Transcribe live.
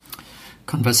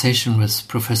Conversation with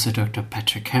Professor Dr.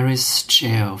 Patrick Harris,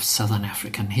 Chair of Southern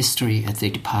African History at the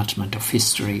Department of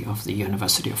History of the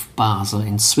University of Basel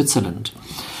in Switzerland.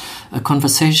 A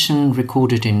conversation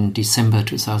recorded in December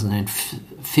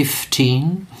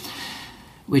 2015,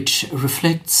 which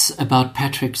reflects about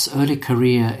Patrick's early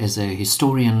career as a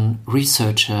historian,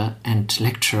 researcher and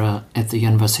lecturer at the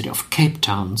University of Cape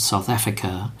Town, South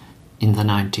Africa, in the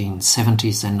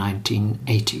 1970s and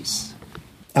 1980s.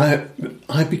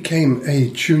 I became a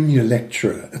junior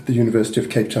lecturer at the University of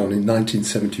Cape Town in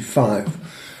 1975,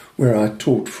 where I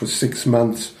taught for 6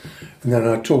 months, and then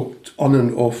I taught on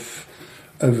and off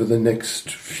over the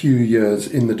next few years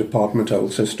in the department. I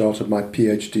also started my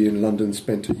PhD in London,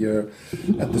 spent a year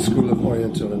at the School of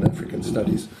Oriental and African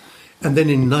Studies. And then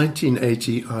in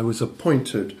 1980, I was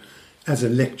appointed as a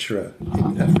lecturer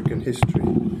in African history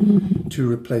to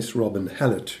replace Robin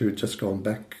Hallett, who had just gone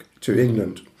back to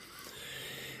England.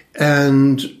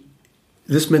 And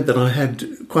this meant that I had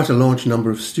quite a large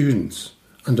number of students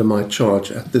under my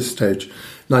charge at this stage.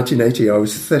 1980, I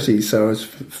was 30, so I was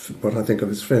what I think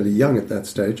of as fairly young at that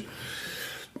stage.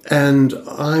 And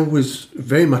I was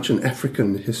very much an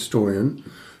African historian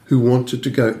who wanted to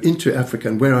go into Africa.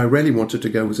 And where I really wanted to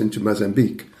go was into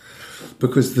Mozambique,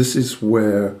 because this is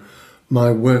where my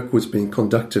work was being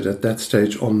conducted at that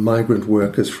stage on migrant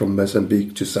workers from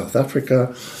Mozambique to South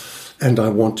Africa. And I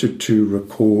wanted to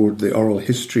record the oral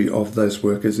history of those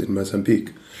workers in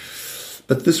Mozambique.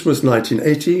 But this was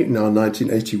 1980, now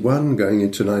 1981, going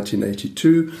into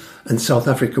 1982, and South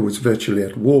Africa was virtually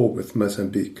at war with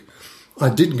Mozambique. I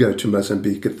did go to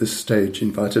Mozambique at this stage,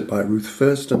 invited by Ruth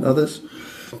First and others,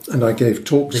 and I gave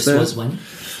talks there. This was when?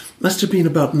 Must have been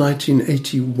about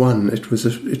 1981. It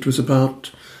was about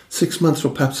 6 months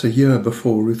or perhaps a year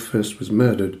before Ruth First was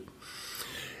murdered.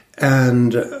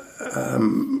 And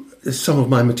some of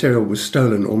my material was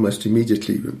stolen almost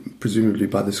immediately, presumably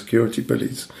by the security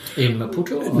police. In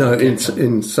Maputo? No, in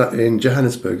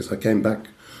Johannesburg, as I came back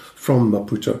from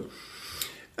Maputo.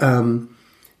 And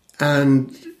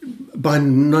by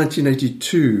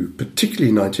 1982,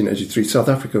 particularly 1983, South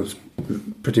Africa was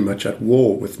pretty much at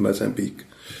war with Mozambique.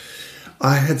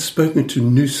 I had spoken to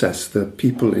NUSAS, the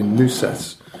people in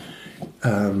NUSAS,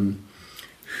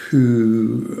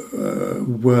 who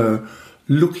were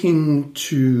looking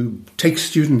to take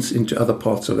students into other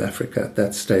parts of Africa at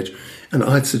that stage. And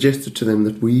I'd suggested to them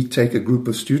that we take a group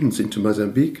of students into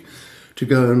Mozambique to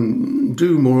go and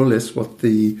do more or less what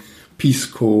the Peace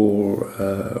Corps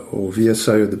or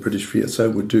VSO, the British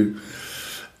VSO, would do.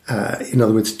 In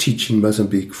other words, teach in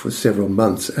Mozambique for several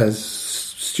months as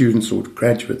students or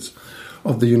graduates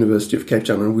of the University of Cape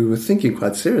Town. And we were thinking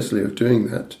quite seriously of doing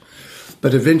that.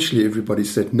 But eventually everybody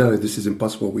said, no, this is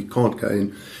impossible, we can't go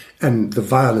in. And the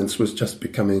violence was just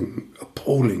becoming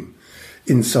appalling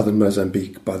in southern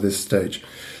Mozambique by this stage.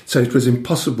 So it was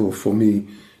impossible for me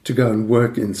to go and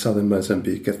work in southern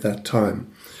Mozambique at that time.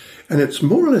 And it's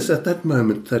more or less at that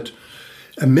moment that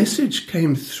a message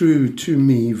came through to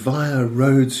me via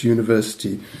Rhodes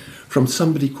University from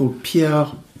somebody called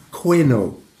Pierre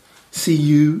Queneau,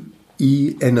 C-U-E-N-O-D,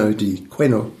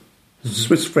 Queneau,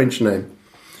 Swiss-French name.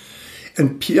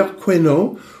 And Pierre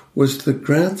Queneau was the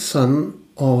grandson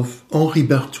of Henri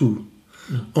Berthoud.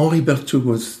 Henri Berthoud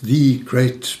was the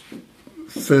great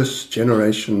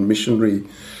first-generation missionary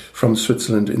from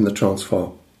Switzerland in the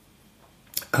Transvaal.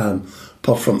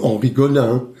 Apart from Henri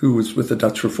Gonin, who was with the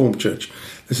Dutch Reformed Church.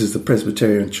 This is the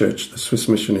Presbyterian Church, the Swiss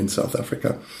mission in South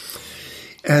Africa.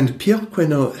 And Pierre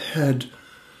Queneau had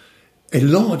a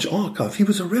large archive. He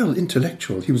was a real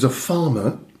intellectual. He was a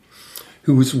farmer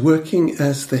who was working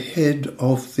as the head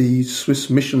of the Swiss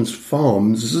missions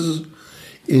farms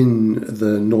in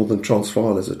the northern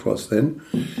Transvaal, as it was then.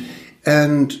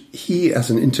 And he, as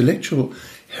an intellectual,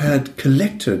 had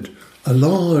collected a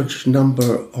large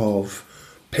number of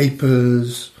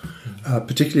papers,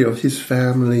 particularly of his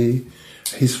family.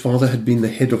 His father had been the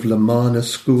head of Lamana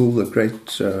School, the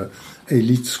great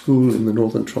elite school in the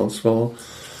northern Transvaal,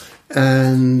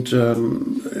 and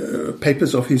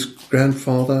papers of his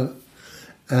grandfather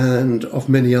and of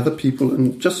many other people,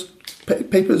 and just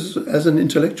papers as an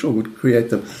intellectual would create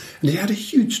them. And he had a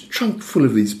huge trunk full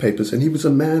of these papers, and he was a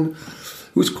man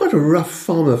who was quite a rough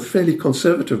farmer, fairly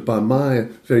conservative by my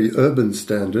very urban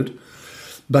standard,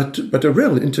 but a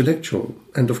real intellectual.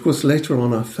 And of course later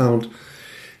on I found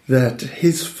that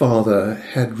his father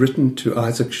had written to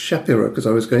Isaac Shapiro, because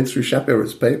I was going through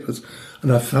Shapiro's papers,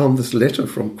 and I found this letter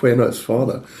from Queneau's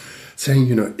father saying,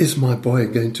 is my boy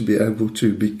going to be able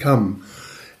to become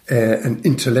an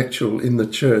intellectual in the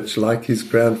church like his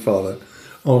grandfather,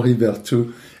 Henri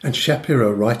Berthoud? And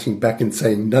Shapiro writing back and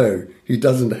saying, no, he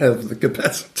doesn't have the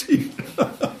capacity.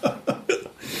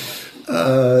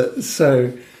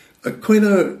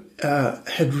 Queno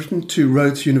had written to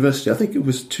Rhodes University. I think it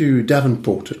was to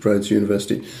Davenport at Rhodes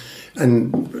University.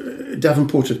 And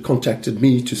Davenport had contacted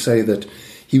me to say that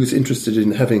he was interested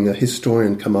in having a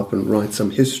historian come up and write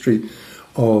some history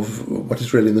of what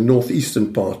is really the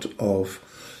northeastern part of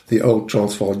the old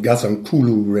Transvaal,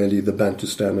 Gazankulu, really, the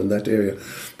Bantustan in that area,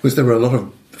 because there were a lot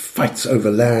of fights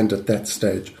over land at that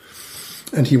stage.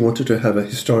 And he wanted to have a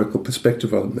historical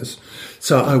perspective on this.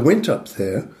 So I went up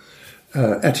there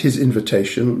at his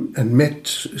invitation and met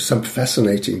some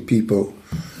fascinating people,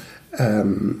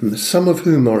 some of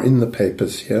whom are in the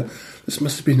papers here. This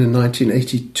must have been in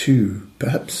 1982,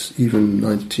 perhaps even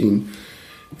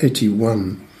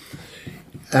 1981.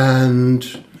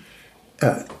 And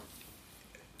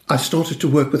I started to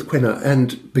work with Queno,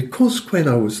 and because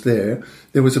Queno was there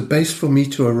was a base for me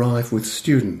to arrive with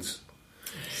students.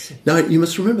 Now, you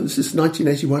must remember, this is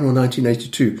 1981 or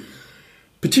 1982.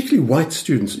 Particularly white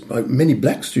students, many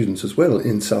black students as well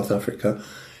in South Africa,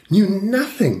 knew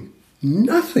nothing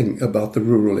about the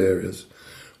rural areas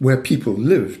where people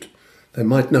lived. They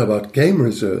might know about game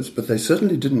reserves, but they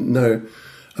certainly didn't know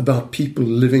about people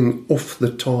living off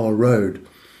the tar road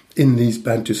in these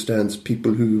Bantustans,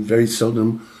 people who very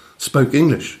seldom spoke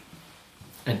English.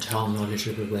 And how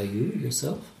knowledgeable were you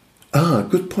yourself?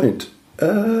 Good point.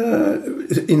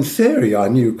 In theory, I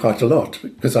knew quite a lot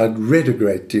because I'd read a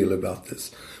great deal about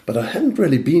this, but I hadn't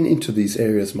really been into these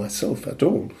areas myself at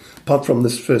all, apart from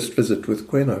this first visit with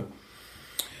Queno.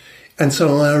 And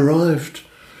so I arrived,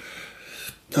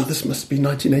 this must be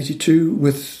 1982,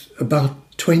 with about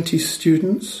 20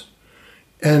 students,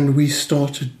 and we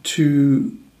started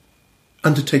to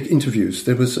undertake interviews.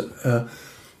 There was a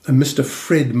Mr.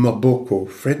 Fred Maboko.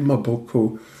 Fred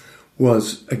Maboko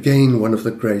was, again, one of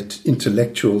the great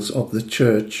intellectuals of the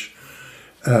church.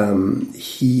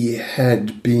 He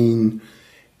had been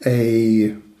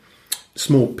a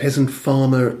small peasant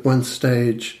farmer at one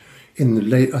stage. In the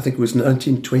late, I think it was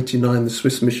 1929, the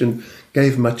Swiss mission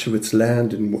gave much of its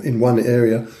land in one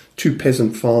area to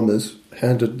peasant farmers,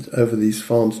 handed over these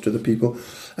farms to the people,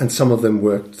 and some of them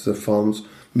worked the farms.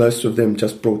 Most of them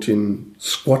just brought in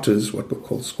squatters, what were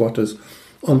called squatters,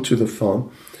 onto the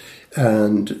farm.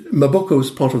 And Maboko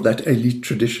was part of that elite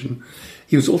tradition.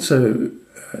 He was also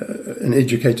an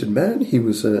educated man. He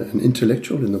was an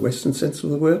intellectual in the Western sense of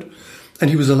the word. And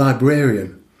he was a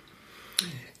librarian.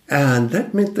 And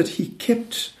that meant that he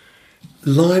kept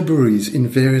libraries in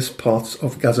various parts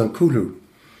of Gazankulu.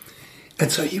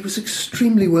 And so he was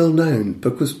extremely well known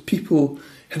because people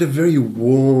had a very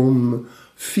warm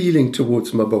feeling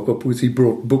towards Maboko because he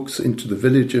brought books into the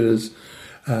villages.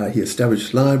 He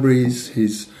established libraries.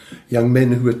 His young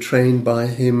men who were trained by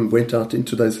him went out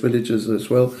into those villages as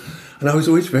well. And I was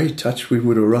always very touched. We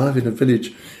would arrive in a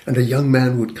village and a young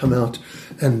man would come out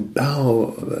and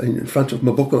bow in front of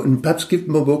Maboko and perhaps give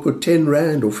Maboko 10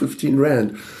 rand or 15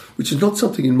 rand, which is not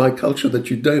something in my culture that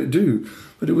you don't do,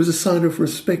 but it was a sign of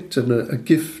respect and a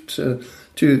gift to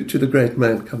the great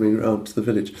man coming around to the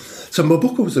village. So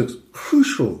Maboko was a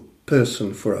crucial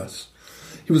person for us.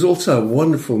 He was also a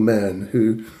wonderful man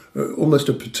who, almost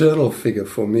a paternal figure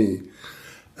for me.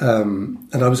 And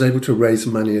I was able to raise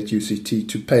money at UCT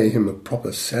to pay him a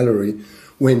proper salary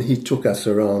when he took us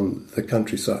around the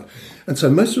countryside. And so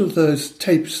most of those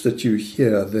tapes that you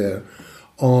hear there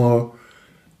are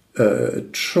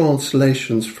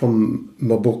translations from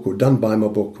Maboko, done by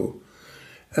Maboko.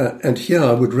 And here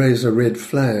I would raise a red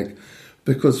flag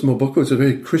because Maboko is a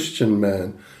very Christian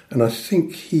man, and I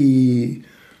think he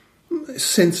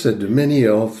censored many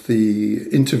of the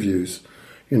interviews.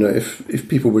 You know, if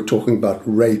people were talking about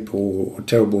rape or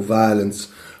terrible violence,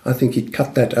 I think he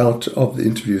cut that out of the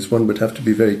interviews. One would have to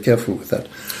be very careful with that.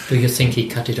 Do you think he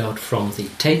cut it out from the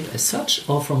tape as such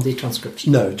or from the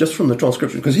transcription? No, just from the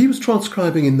transcription, because he was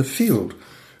transcribing in the field.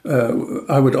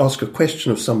 I would ask a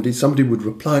question of somebody would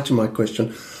reply to my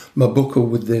question, Maboko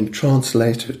would then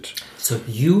translate it. So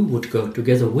you would go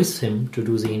together with him to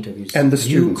do the interviews? And the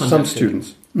students, some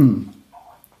students. Mm.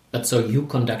 But so you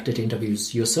conducted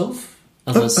interviews yourself?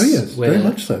 Others yes, very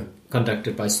much so.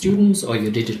 Conducted by students, or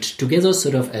you did it together,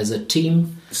 sort of as a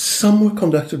team? Some were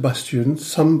conducted by students,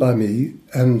 some by me,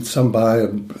 and some by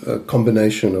a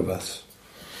combination of us.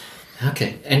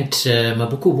 Okay, and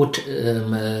Maboko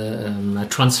would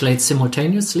translate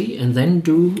simultaneously and then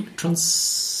do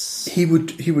He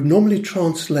would normally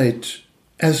translate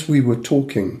as we were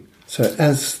talking. So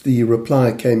as the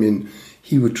reply came in,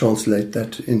 he would translate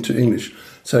that into English.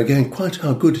 So again, quite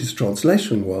how good his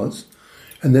translation was.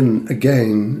 And then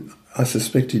again, I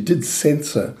suspect he did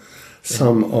censor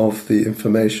some of the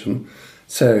information.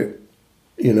 So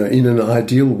in an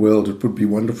ideal world, it would be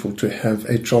wonderful to have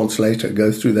a translator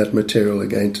go through that material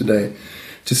again today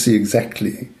to see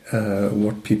exactly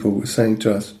what people were saying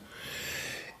to us.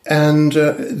 And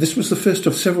this was the first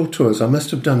of several tours. I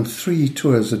must have done 3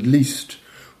 tours at least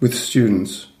with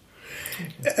students.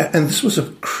 And this was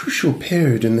a crucial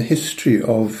period in the history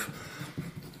of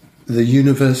the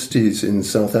universities in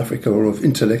South Africa, or of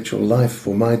intellectual life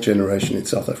for my generation in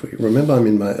South Africa. Remember, I'm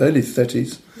in my early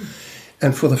 30s,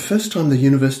 and for the first time the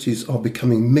universities are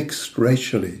becoming mixed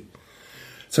racially.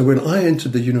 So when I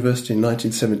entered the university in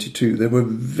 1972, there were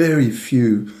very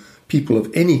few people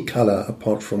of any colour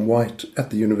apart from white at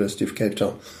the University of Cape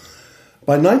Town.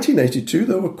 By 1982,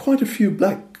 there were quite a few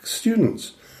black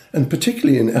students, and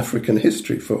particularly in African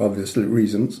history for obvious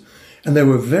reasons, and they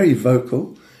were very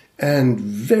vocal and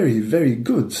very, very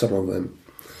good, some of them.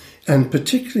 And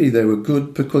particularly they were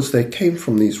good because they came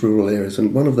from these rural areas,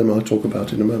 and one of them I'll talk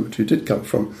about in a moment who did come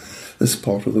from this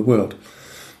part of the world.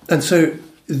 And so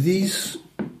these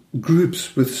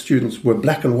groups with students were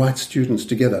black and white students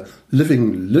together,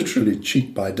 living literally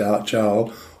cheek by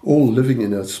jowl, all living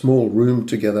in a small room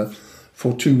together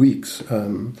for 2 weeks,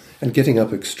 and getting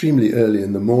up extremely early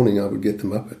in the morning. I would get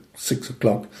them up at 6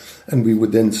 o'clock, and we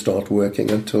would then start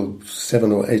working until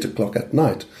 7 or 8 o'clock at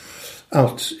night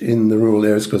out in the rural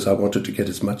areas, because I wanted to get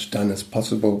as much done as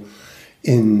possible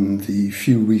in the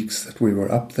few weeks that we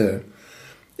were up there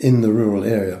in the rural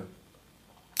area.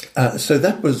 So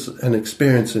that was an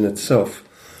experience in itself.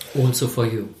 Also for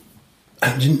you?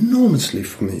 And enormously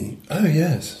for me. Oh,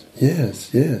 yes.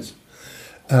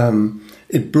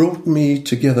 It brought me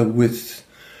together with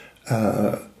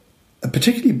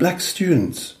particularly black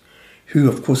students who,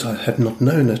 of course, I had not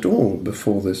known at all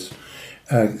before this.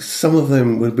 Some of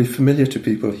them will be familiar to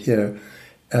people here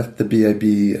at the BAB,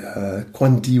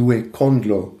 Kwandiwe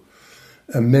Kondlo,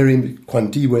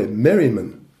 Kwandiwe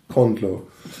Merriman Kondlo,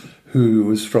 who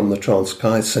was from the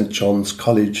Transkei, St. John's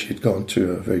College. He'd gone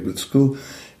to a very good school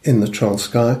in the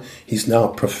Transkei. He's now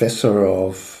a professor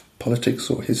of politics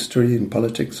or history in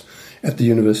politics at the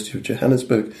University of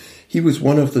Johannesburg. He was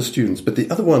one of the students, but the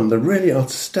other one, the really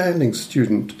outstanding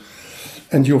student,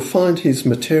 and you'll find his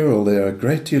material there, a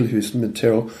great deal of his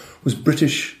material, was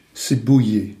British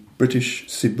Sibuyi.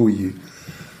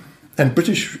 And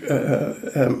British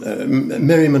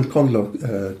Merriman Kondlo,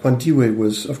 Kwandiwe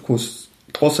was, of course,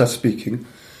 Xhosa speaking.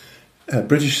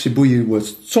 British Sibuyi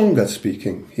was Tsonga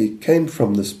speaking. He came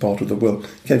from this part of the world,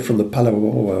 came from the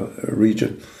Phalaborwa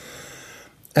region.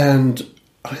 And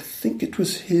I think it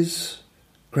was his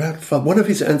grandfather, one of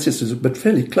his ancestors, but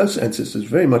fairly close ancestors,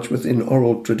 very much within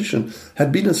oral tradition,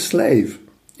 had been a slave,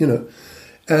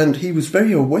 and he was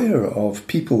very aware of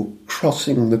people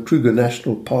crossing the Kruger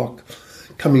National Park,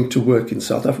 coming to work in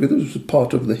South Africa. This was a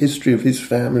part of the history of his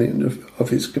family and of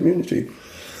his community.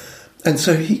 And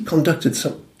so he conducted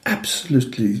some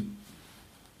absolutely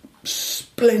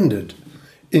splendid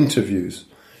interviews,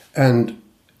 and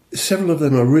several of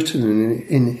them are written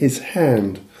in his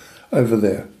hand over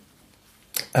there.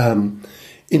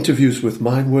 Interviews with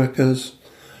mine workers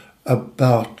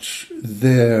about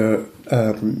their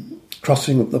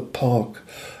crossing of the park,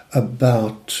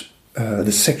 about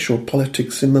the sexual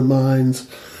politics in the mines,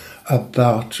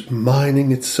 about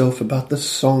mining itself, about the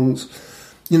songs.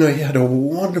 He had a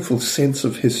wonderful sense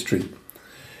of history.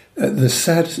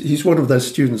 He's one of those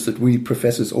students that we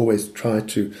professors always try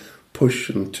to push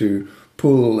and to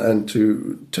pull and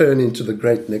to turn into the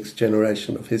great next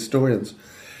generation of historians.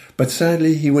 But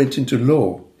sadly, he went into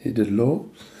law. He did law.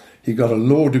 He got a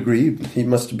law degree. He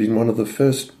must have been one of the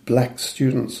first black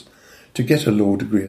students to get a law degree.